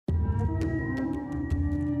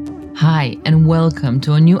Hi, and welcome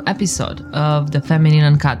to a new episode of the Feminine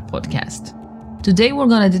Uncut podcast. Today, we're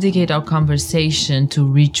going to dedicate our conversation to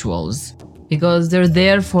rituals because they're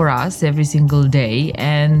there for us every single day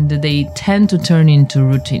and they tend to turn into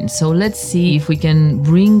routines. So let's see if we can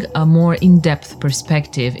bring a more in-depth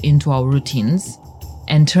perspective into our routines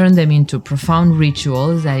and turn them into profound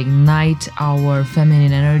rituals that ignite our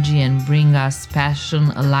feminine energy and bring us passion,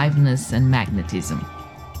 aliveness, and magnetism.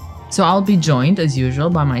 So I'll be joined, as usual,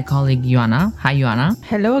 by my colleague Ioana. Hi, Ioana.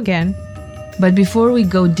 Hello again. But before we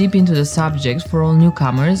go deep into the subject, for all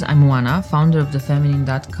newcomers, I'm Ioana, founder of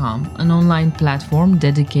thefeminine.com, an online platform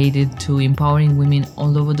dedicated to empowering women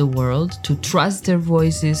all over the world to trust their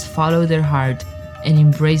voices, follow their heart, and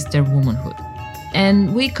embrace their womanhood.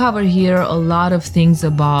 And we cover here a lot of things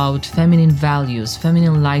about feminine values,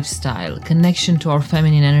 feminine lifestyle, connection to our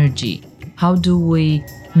feminine energy. How do we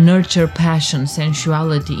nurture passion,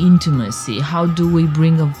 sensuality, intimacy? How do we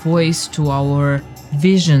bring a voice to our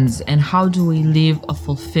visions? And how do we live a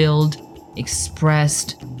fulfilled,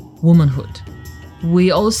 expressed womanhood?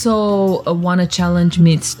 We also want to challenge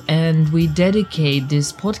myths, and we dedicate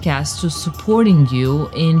this podcast to supporting you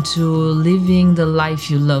into living the life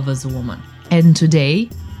you love as a woman. And today,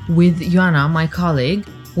 with Ioana, my colleague,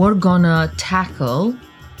 we're gonna tackle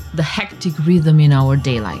the hectic rhythm in our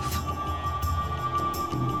day life.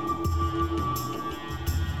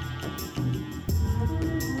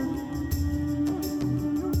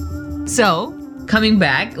 So, coming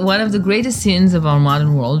back, one of the greatest sins of our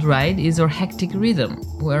modern world, right, is our hectic rhythm.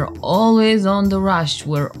 We're always on the rush.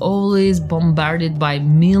 We're always bombarded by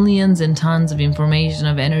millions and tons of information,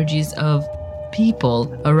 of energies, of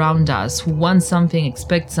people around us who want something,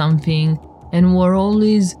 expect something, and we're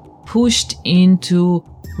always pushed into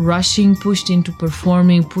rushing, pushed into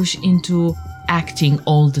performing, pushed into acting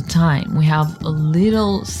all the time. We have a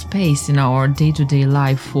little space in our day-to-day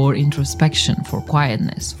life for introspection, for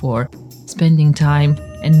quietness, for spending time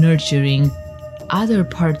and nurturing other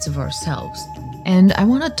parts of ourselves. And I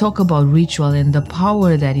want to talk about ritual and the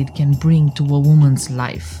power that it can bring to a woman's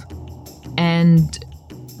life. And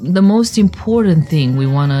the most important thing we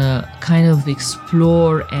want to kind of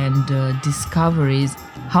explore and discover is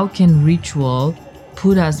how can ritual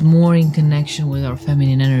put us more in connection with our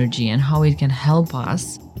feminine energy and how it can help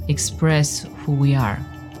us express who we are.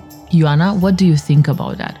 Ioana, what do you think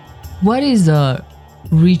about that? What is a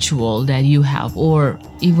ritual that you have, or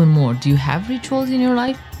even more, do you have rituals in your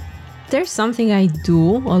life? There's something I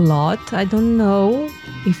do a lot. I don't know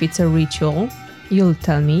if it's a ritual. You'll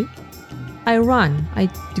tell me. I run. I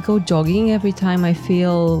go jogging every time I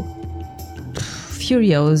feel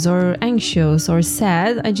furious or anxious or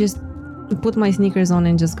sad. I just put my sneakers on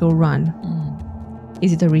and just go run.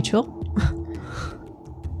 Is it a ritual?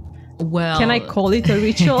 Well, can I call it a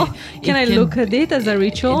ritual? Can I look at it as a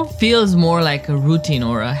ritual? It feels more like a routine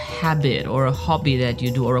or a habit or a hobby that you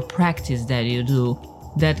do or a practice that you do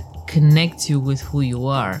that connects you with who you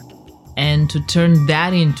are. And to turn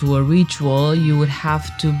that into a ritual, you would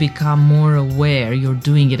have to become more aware you're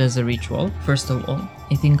doing it as a ritual, first of all.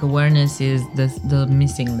 I think awareness is the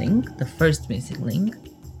missing link, the first missing link.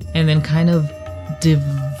 And then kind of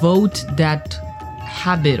devote that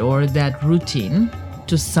habit or that routine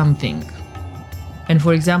to something. And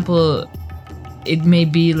for example, it may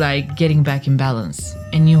be like getting back in balance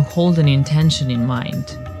and you hold an intention in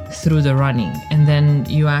mind through the running, and then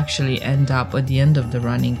you actually end up at the end of the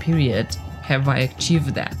running period, have I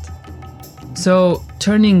achieved that? So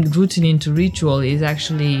turning routine into ritual is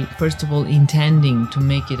actually, first of all, intending to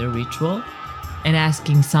make it a ritual and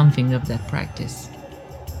asking something of that practice.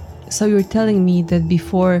 So you're telling me that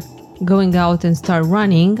before going out and start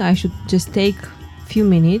running, I should just take a few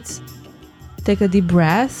minutes, take a deep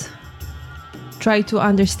breath, try to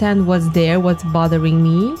understand what's there, what's bothering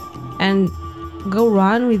me, and go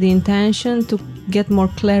run with the intention to get more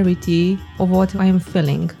clarity of what I am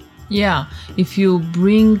feeling. Yeah, if you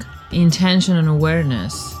bring intention and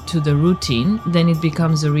awareness to the routine, then it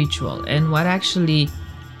becomes a ritual. And what actually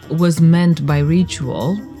was meant by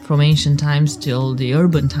ritual from ancient times till the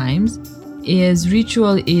urban times is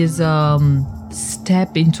ritual is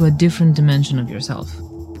step into a different dimension of yourself.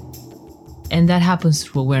 And that happens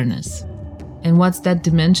through awareness. And what's that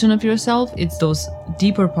dimension of yourself? It's those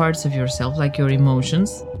deeper parts of yourself, like your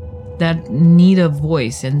emotions, that need a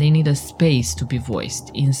voice and they need a space to be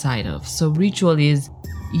voiced inside of. So ritual is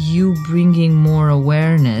you bringing more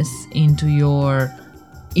awareness into your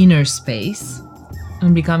inner space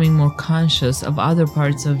and becoming more conscious of other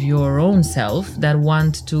parts of your own self that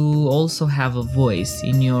want to also have a voice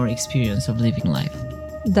in your experience of living life.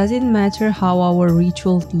 Does it matter how our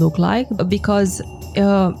rituals look like? Because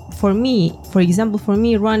for me,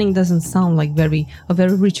 running doesn't sound like a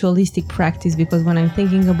very ritualistic practice, because when I'm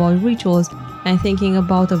thinking about rituals, I'm thinking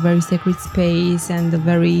about a very sacred space and a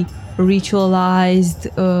very ritualized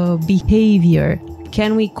behavior.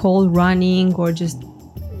 Can we call running or just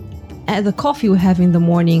the coffee we have in the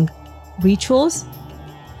morning rituals?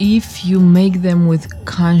 If you make them with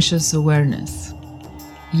conscious awareness,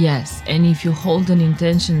 yes. And if you hold an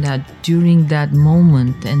intention that during that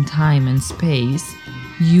moment and time and space,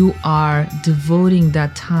 you are devoting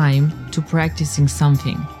that time to practicing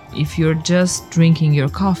something. If you're just drinking your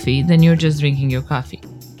coffee, then you're just drinking your coffee.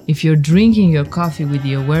 If you're drinking your coffee with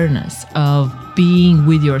the awareness of being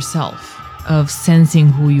with yourself, of sensing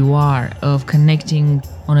who you are, of connecting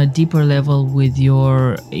on a deeper level with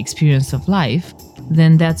your experience of life,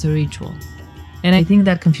 then that's a ritual. And I think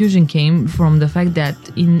that confusion came from the fact that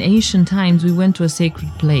in ancient times we went to a sacred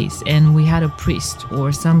place and we had a priest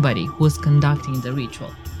or somebody who was conducting the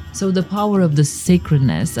ritual. So the power of the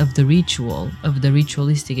sacredness of the ritual, of the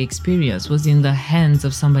ritualistic experience, was in the hands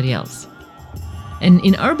of somebody else. And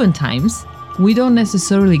in urban times, we don't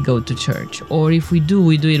necessarily go to church, or if we do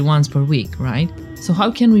it once per week, right? So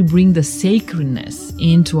how can we bring the sacredness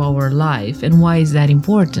into our life, and why is that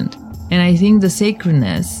important? And I think the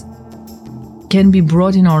sacredness can be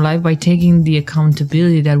brought in our life by taking the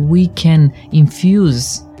accountability that we can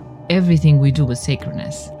infuse everything we do with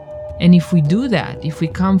sacredness. And if we do that, if we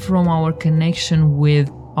come from our connection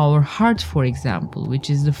with our heart, for example, which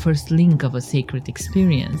is the first link of a sacred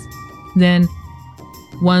experience, then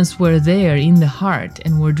once we're there in the heart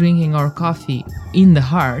and we're drinking our coffee in the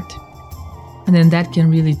heart, and then that can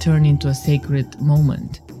really turn into a sacred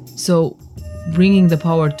moment. So bringing the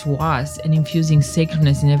power to us and infusing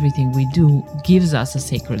sacredness in everything we do gives us a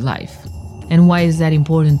sacred life. And why is that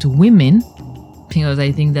important to women? Because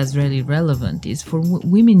I think that's really relevant, is for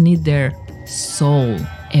women need their soul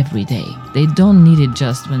every day. They don't need it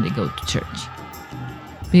just when they go to church.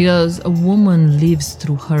 Because a woman lives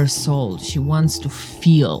through her soul. She wants to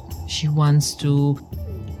feel. She wants to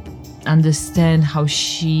understand how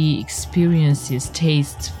she experiences,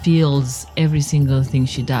 tastes, feels every single thing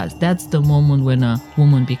she does. That's the moment when a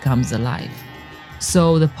woman becomes alive.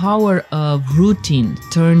 So the power of routine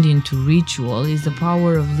turned into ritual is the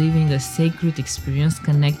power of living a sacred experience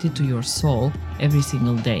connected to your soul every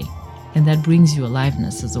single day. And that brings you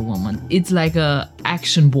aliveness as a woman. It's like a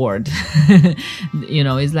action board.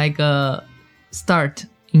 It's like a start,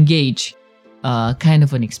 engage kind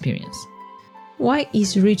of an experience. Why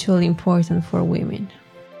is ritual important for women?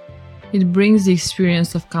 It brings the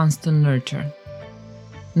experience of constant nurture,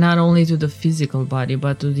 not only to the physical body,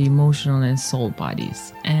 but to the emotional and soul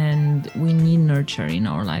bodies. And we need nurture in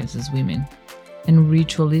our lives as women. And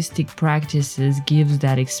ritualistic practices gives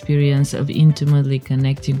that experience of intimately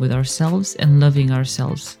connecting with ourselves and loving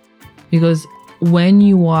ourselves. Because when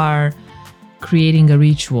you are creating a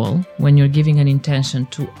ritual, when you're giving an intention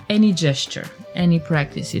to any gesture, any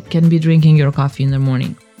practice, it can be drinking your coffee in the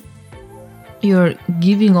morning. You're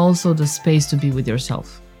giving also the space to be with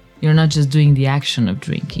yourself. You're not just doing the action of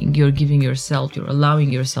drinking. You're allowing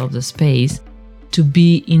yourself the space to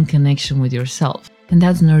be in connection with yourself. And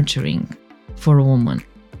that's nurturing for a woman.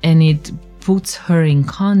 And it puts her in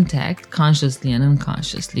contact, consciously and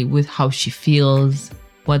unconsciously, with how she feels,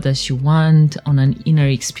 what does she want on an inner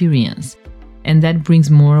experience. And that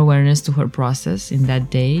brings more awareness to her process in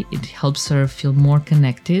that day. It helps her feel more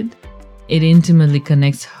connected. It intimately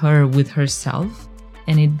connects her with herself.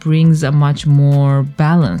 And it brings a much more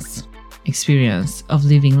balanced experience of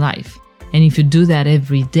living life. And if you do that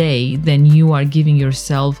every day, then you are giving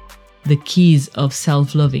yourself the keys of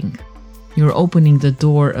self-loving. You're opening the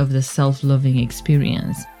door of the self-loving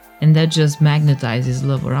experience. And that just magnetizes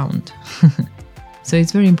love around. So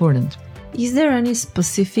it's very important. Is there any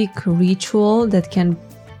specific ritual that can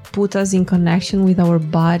put us in connection with our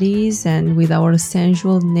bodies and with our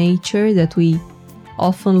sensual nature that we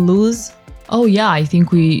often lose? Oh yeah, I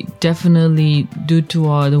think we definitely, due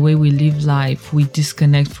to the way we live life, we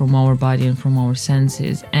disconnect from our body and from our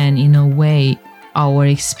senses. And in a way, our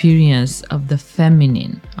experience of the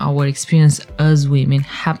feminine, our experience as women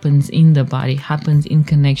happens in the body, happens in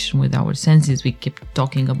connection with our senses. We keep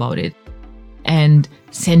talking about it. And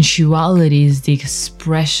sensuality is the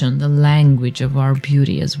expression, the language of our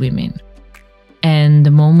beauty as women. And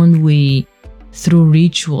the moment we, through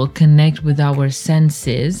ritual, connect with our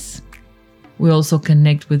senses, we also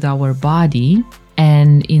connect with our body.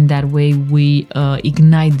 And in that way, we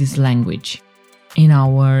ignite this language in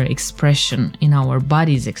our expression, in our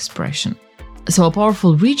body's expression. So a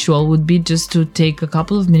powerful ritual would be just to take a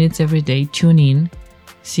couple of minutes every day, tune in,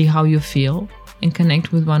 see how you feel, and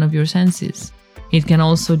connect with one of your senses. It can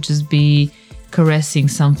also just be caressing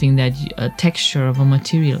something a texture of a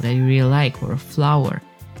material that you really like, or a flower,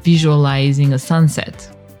 visualizing a sunset,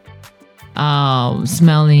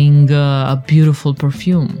 smelling a beautiful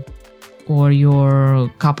perfume, or your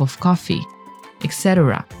cup of coffee,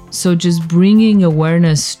 etc. So just bringing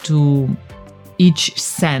awareness to each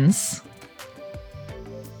sense,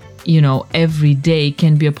 every day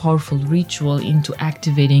can be a powerful ritual into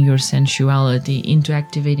activating your sensuality, into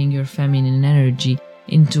activating your feminine energy,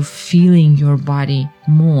 into feeling your body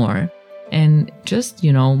more, and just,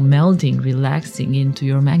 melding, relaxing into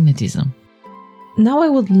your magnetism. Now I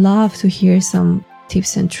would love to hear some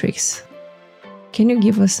tips and tricks. Can you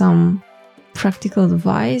give us some practical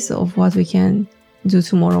advice of what we can do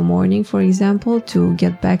tomorrow morning, for example, to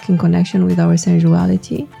get back in connection with our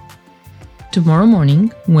sensuality? Tomorrow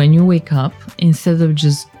morning, when you wake up, instead of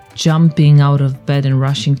just jumping out of bed and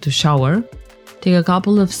rushing to shower, take a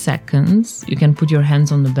couple of seconds. You can put your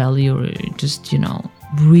hands on the belly, or just,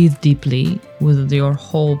 breathe deeply with your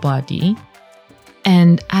whole body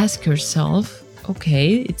and ask yourself,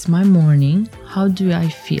 okay, it's my morning. How do I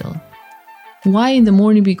feel? Why in the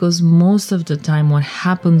morning? Because most of the time what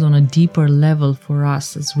happens on a deeper level for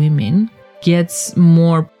us as women gets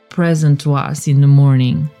more present to us in the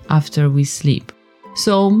morning after we sleep.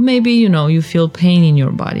 So maybe, you feel pain in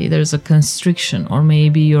your body. There's a constriction, or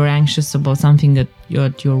maybe you're anxious about something at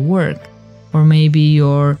your work, or maybe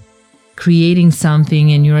you're creating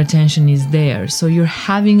something and your attention is there. So you're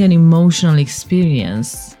having an emotional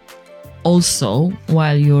experience also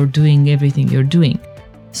while you're doing everything you're doing.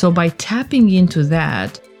 So by tapping into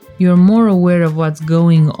that, you're more aware of what's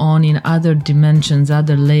going on in other dimensions,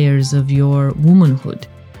 other layers of your womanhood.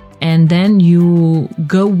 And then you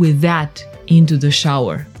go with that into the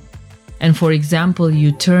shower. And for example,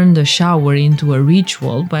 you turn the shower into a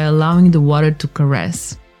ritual by allowing the water to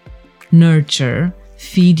caress, nurture,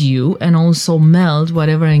 feed you, and also melt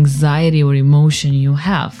whatever anxiety or emotion you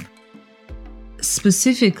have.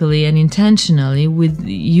 Specifically and intentionally, with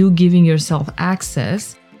you giving yourself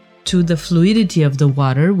access to the fluidity of the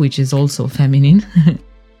water, which is also feminine,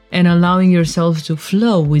 and allowing yourself to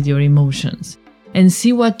flow with your emotions and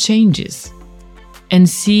see what changes, and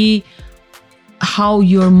see how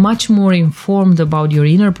you're much more informed about your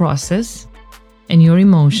inner process and your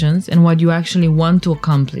emotions and what you actually want to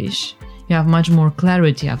accomplish. You have much more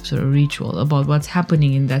clarity after a ritual about what's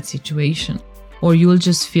happening in that situation. Or you will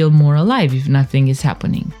just feel more alive if nothing is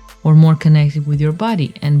happening, or more connected with your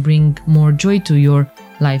body and bring more joy to your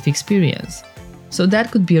life experience. So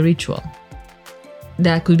that could be a ritual.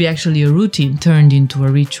 That could be actually a routine turned into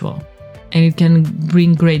a ritual, and it can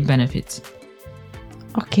bring great benefits.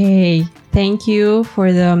 Okay, thank you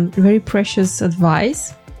for the very precious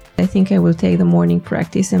advice. I think I will take the morning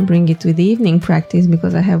practice and bring it to the evening practice,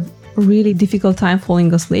 because I have a really difficult time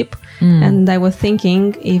falling asleep. And I was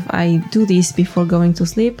thinking, if I do this before going to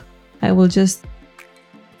sleep, I will just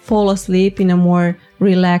fall asleep in a more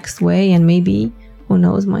relaxed way, and maybe, who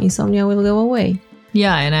knows, my insomnia will go away.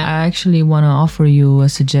 Yeah, and I actually want to offer you a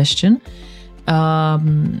suggestion.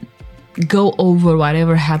 Go over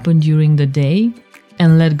whatever happened during the day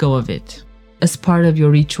and let go of it as part of your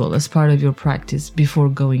ritual, as part of your practice before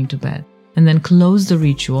going to bed. And then close the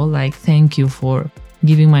ritual, like, thank you for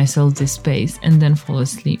giving myself this space, and then fall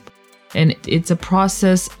asleep. And it's a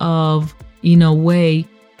process of, in a way,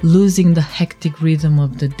 losing the hectic rhythm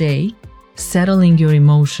of the day, settling your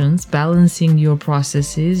emotions, balancing your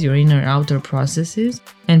processes, your inner outer processes,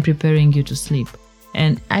 and preparing you to sleep.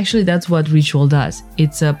 And actually, that's what ritual does.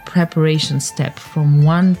 It's a preparation step from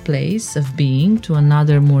one place of being to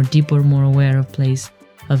another, more deeper, more aware of place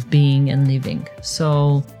of being and living.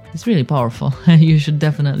 So it's really powerful. You should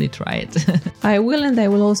definitely try it. I will, and I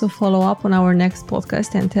will also follow up on our next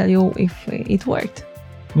podcast and tell you if it worked.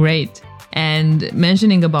 Great. And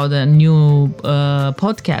mentioning about a new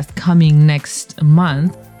podcast coming next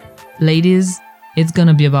month, ladies, it's going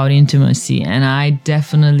to be about intimacy. And I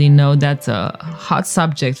definitely know that's a hot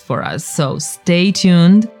subject for us. So stay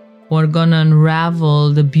tuned. We're going to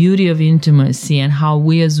unravel the beauty of intimacy and how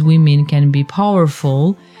we as women can be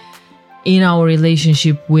powerful in our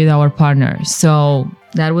relationship with our partner. So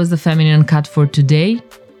that was the Feminine Uncut for today.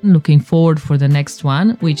 Looking forward for the next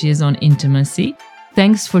one, which is on intimacy.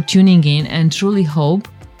 Thanks for tuning in, and truly hope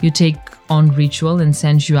you take on ritual and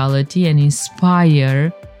sensuality and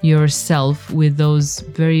inspire yourself with those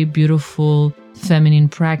very beautiful feminine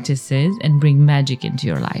practices and bring magic into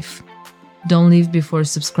your life. Don't leave before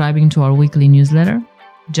subscribing to our weekly newsletter.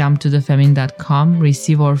 Jump to thefeminine.com,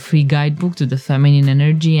 receive our free guidebook to the feminine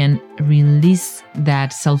energy, and release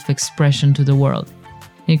that self-expression to the world.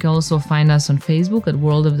 You can also find us on Facebook at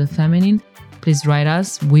World of the Feminine, please write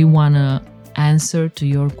us. We want to answer to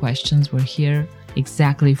your questions. We're here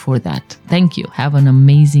exactly for that. Thank you. Have an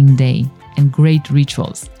amazing day and great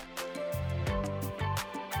rituals.